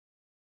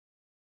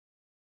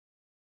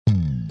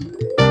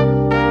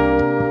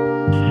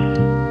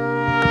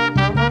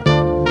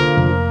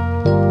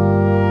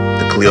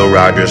Cleo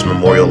Rogers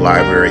Memorial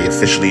Library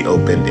officially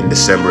opened in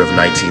December of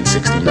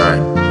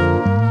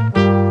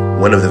 1969.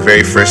 One of the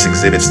very first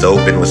exhibits to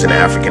open was an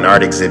African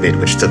art exhibit,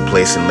 which took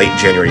place in late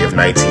January of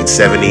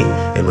 1970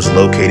 and was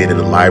located in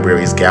the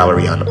library's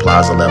gallery on the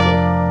plaza level.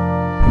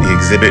 The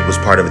exhibit was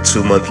part of a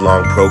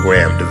 2-month-long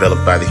program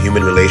developed by the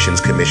Human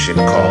Relations Commission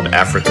called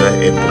Africa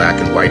in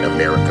Black and White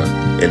America.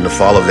 In the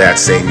fall of that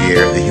same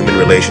year, the Human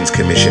Relations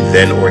Commission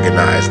then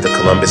organized the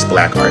Columbus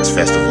Black Arts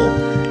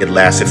Festival. It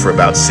lasted for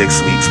about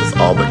 6 weeks, with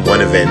all but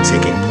one event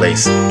taking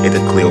place at the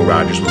Cleo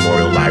Rogers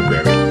Memorial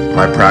Library.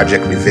 My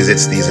project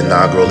revisits these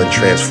inaugural and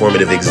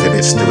transformative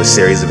exhibits through a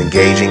series of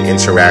engaging,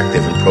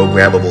 interactive, and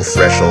programmable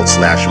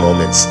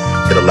threshold/moments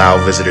that allow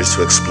visitors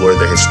to explore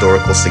the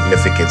historical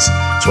significance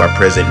to our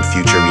present and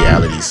future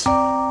realities.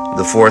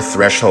 The 4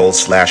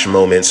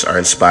 thresholds/moments are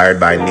inspired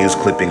by news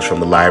clippings from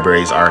the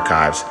library's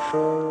archives.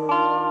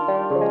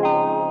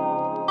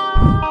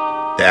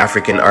 The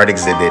African art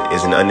exhibit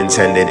is an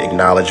unintended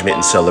acknowledgement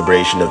and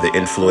celebration of the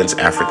influence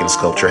African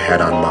sculpture had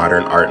on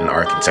modern art and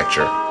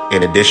architecture.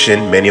 In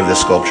addition, many of the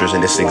sculptures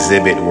in this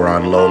exhibit were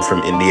on loan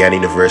from Indiana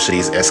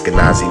University's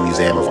Eskenazi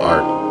Museum of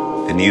Art.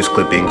 The news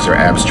clippings are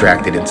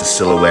abstracted into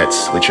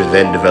silhouettes, which are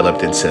then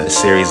developed into a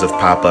series of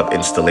pop-up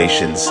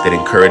installations that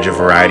encourage a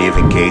variety of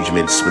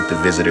engagements with the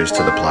visitors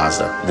to the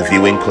plaza. The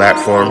viewing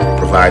platform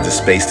provides a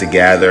space to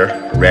gather,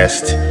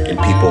 rest, and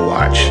people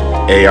watch.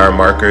 AR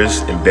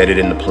markers embedded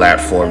in the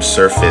platform's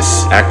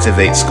surface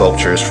activate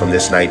sculptures from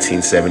this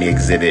 1970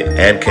 exhibit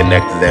and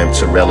connect them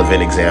to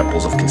relevant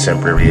examples of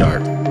contemporary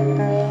art.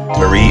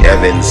 Marie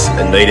Evans,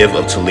 a native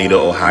of Toledo,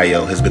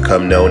 Ohio, has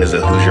become known as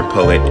a Hoosier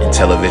poet and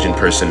television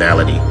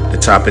personality. The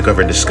topic of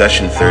her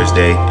discussion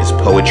Thursday is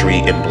poetry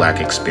in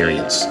Black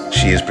experience.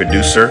 She is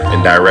producer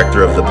and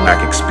director of The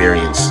Black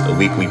Experience, a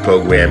weekly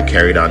program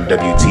carried on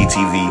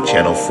WTTV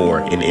Channel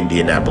 4 in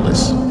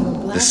Indianapolis.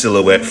 The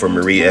silhouette for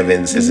Marie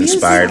Evans is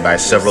inspired by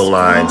several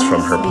lines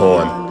from her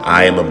poem,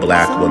 I Am a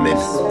Black Woman.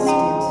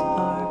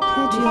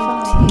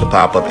 The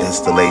pop-up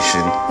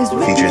installation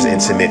features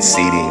intimate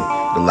seating,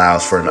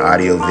 allows for an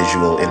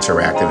audio-visual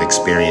interactive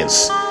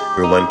experience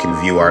where one can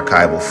view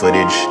archival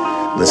footage,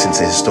 listen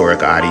to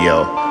historic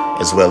audio,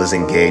 as well as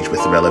engage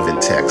with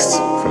relevant texts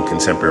from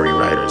contemporary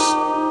writers.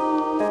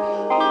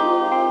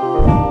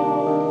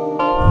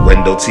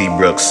 Wendell T.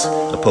 Brooks,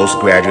 a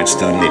postgraduate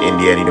student at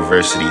Indiana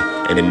University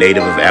and a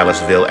native of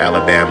Aliceville,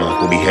 Alabama,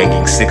 will be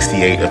hanging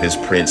 68 of his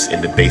prints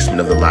in the basement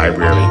of the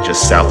library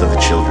just south of the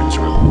children's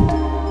room.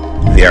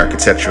 The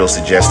architectural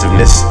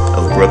suggestiveness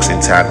of Brooks'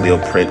 intaglio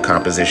print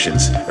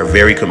compositions are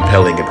very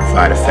compelling and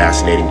provide a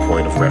fascinating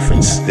point of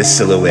reference. This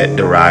silhouette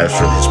derives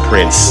from his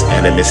prints,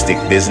 Animistic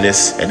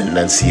Business and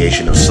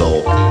Enunciation of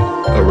Soul.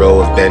 A row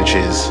of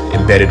benches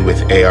embedded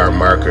with AR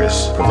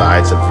markers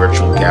provides a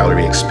virtual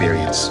gallery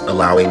experience,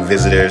 allowing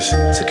visitors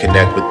to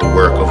connect with the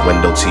work of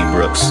Wendell T.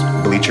 Brooks.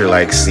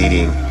 Bleacher-like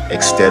seating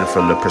extend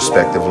from the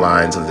perspective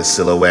lines of the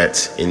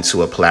silhouette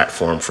into a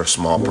platform for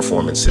small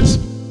performances.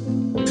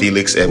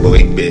 Felix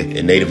Eboigbe,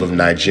 a native of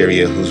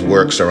Nigeria whose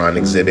works are on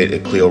exhibit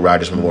at Cleo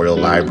Rogers Memorial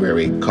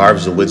Library,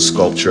 carves a wood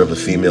sculpture of a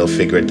female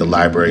figure at the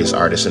library's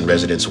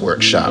artist-in-residence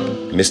workshop.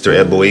 Mr.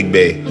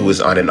 Eboigbe, who is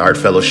on an art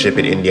fellowship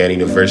at Indiana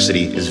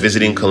University, is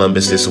visiting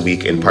Columbus this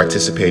week and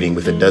participating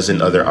with a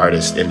dozen other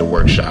artists in the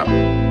workshop.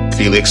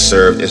 Felix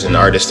served as an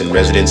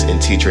artist-in-residence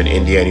and teacher at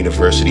Indiana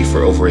University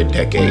for over a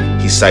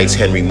decade. He cites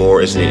Henry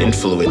Moore as an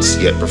influence,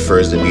 yet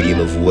prefers the medium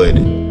of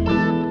wood.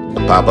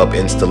 The pop-up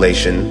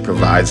installation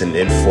provides an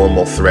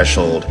informal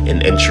threshold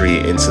and entry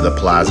into the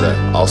plaza,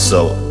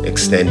 also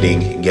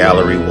extending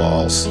gallery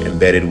walls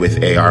embedded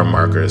with AR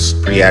markers,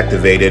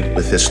 pre-activated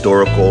with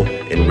historical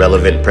and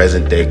relevant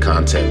present-day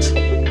content.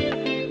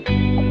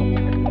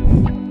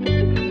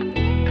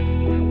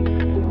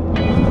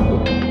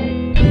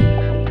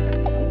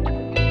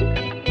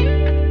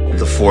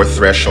 The 4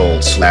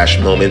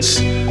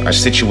 thresholds/moments are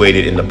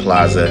situated in the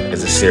plaza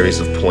as a series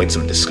of points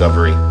of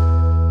discovery.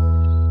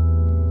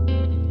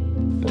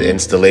 The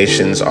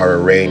installations are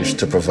arranged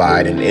to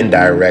provide an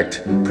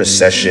indirect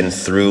procession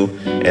through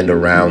and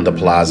around the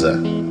plaza,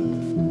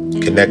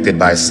 connected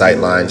by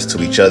sightlines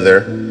to each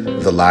other,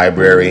 the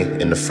library,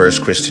 and the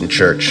First Christian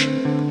Church.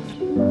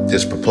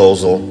 This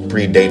proposal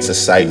predates a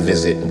site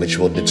visit which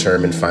will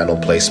determine final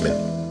placement.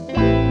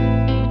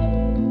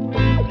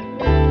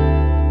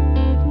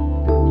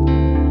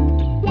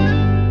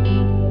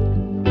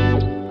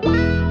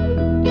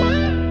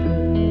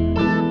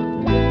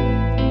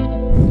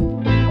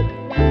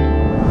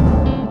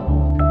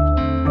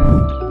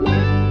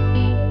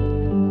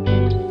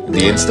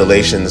 The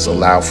installations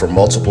allow for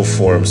multiple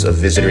forms of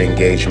visitor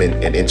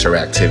engagement and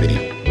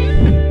interactivity.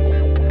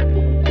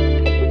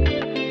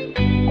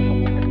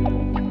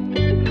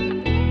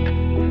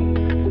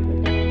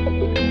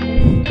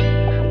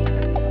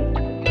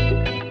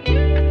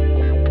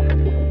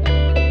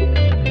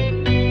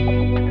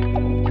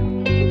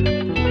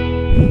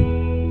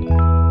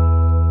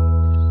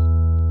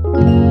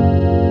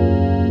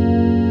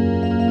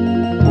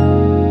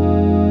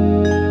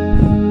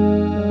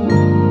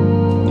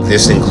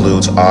 This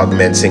includes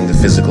augmenting the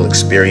physical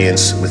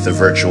experience with the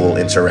virtual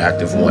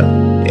interactive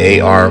one.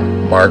 AR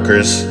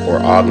markers, or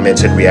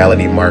augmented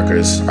reality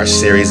markers, are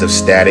series of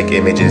static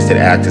images that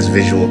act as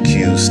visual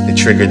cues that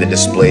trigger the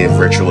display of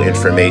virtual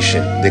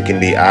information that can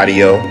be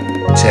audio,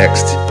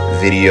 text,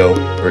 video,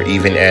 or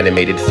even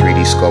animated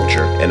 3D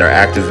sculpture, and are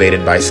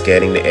activated by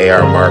scanning the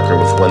AR marker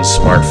with one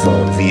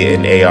smartphone via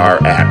an AR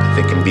app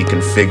that can be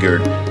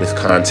configured with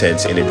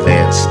content in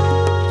advance.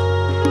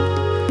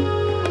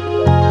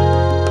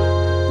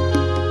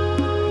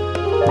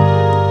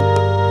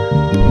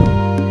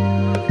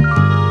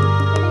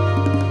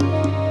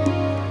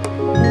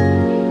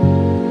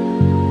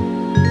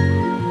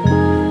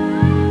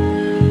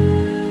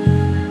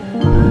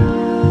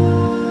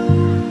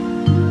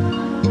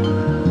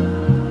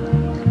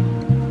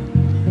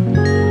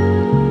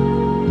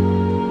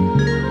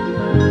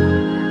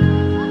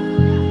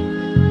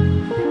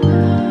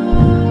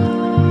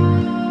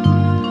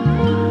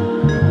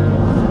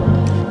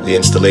 The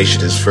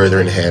installation is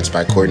further enhanced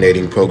by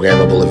coordinating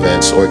programmable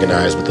events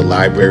organized with the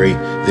library,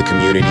 the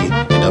community,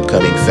 and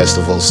upcoming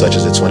festivals such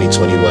as the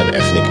 2021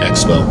 Ethnic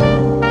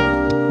Expo.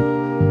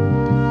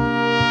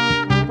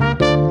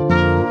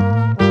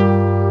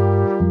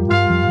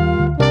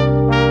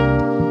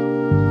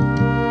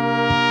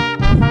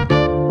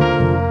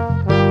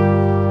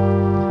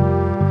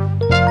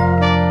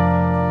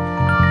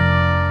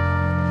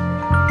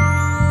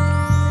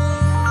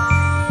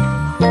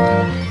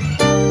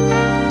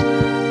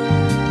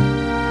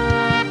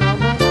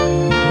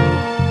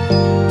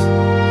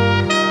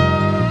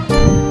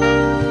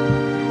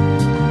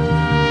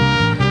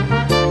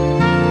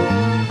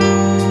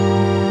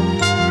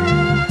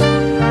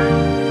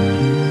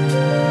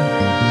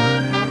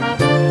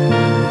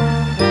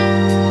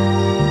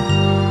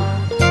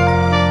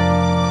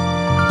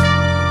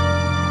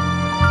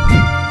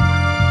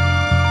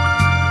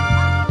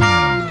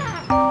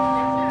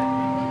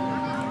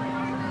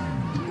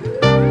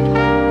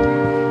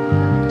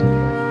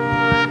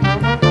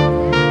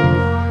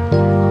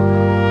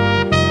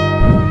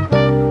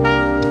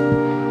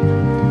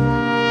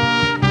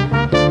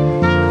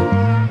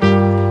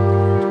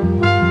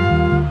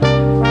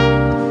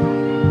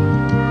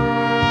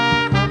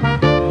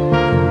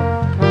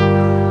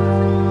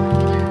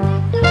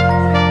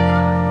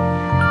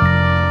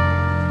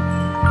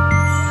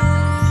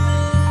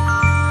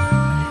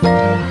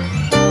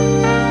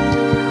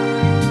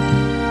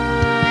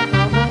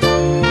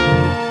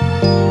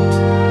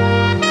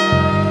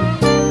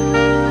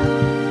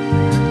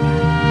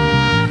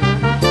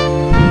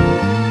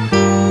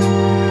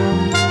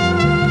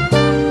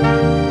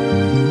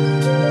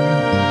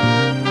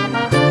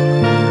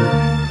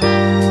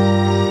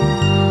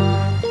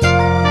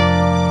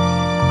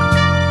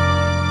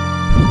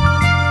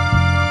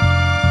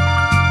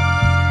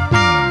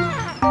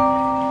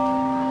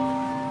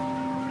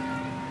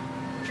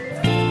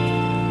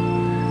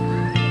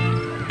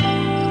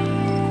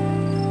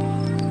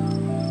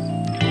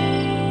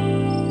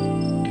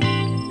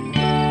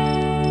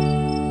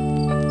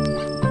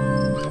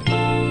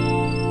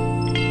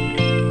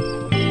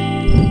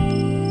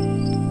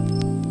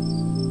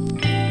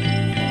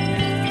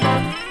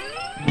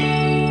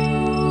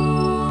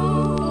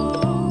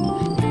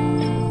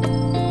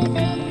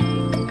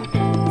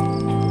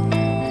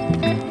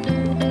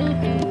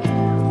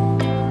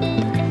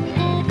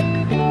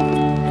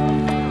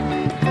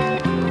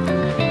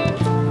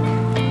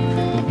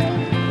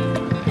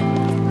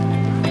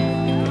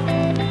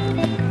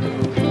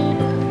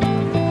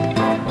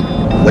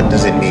 What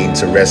does it mean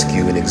to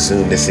rescue and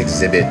exhume this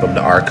exhibit from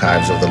the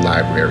archives of the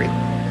library?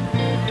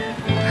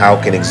 How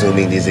can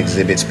exhuming these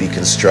exhibits be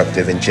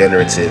constructive and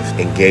generative,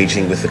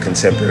 engaging with the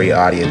contemporary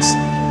audience?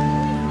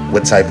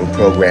 What type of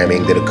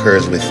programming that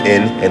occurs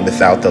within and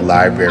without the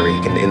library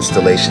can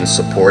installation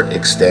support,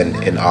 extend,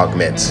 and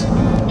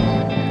augment?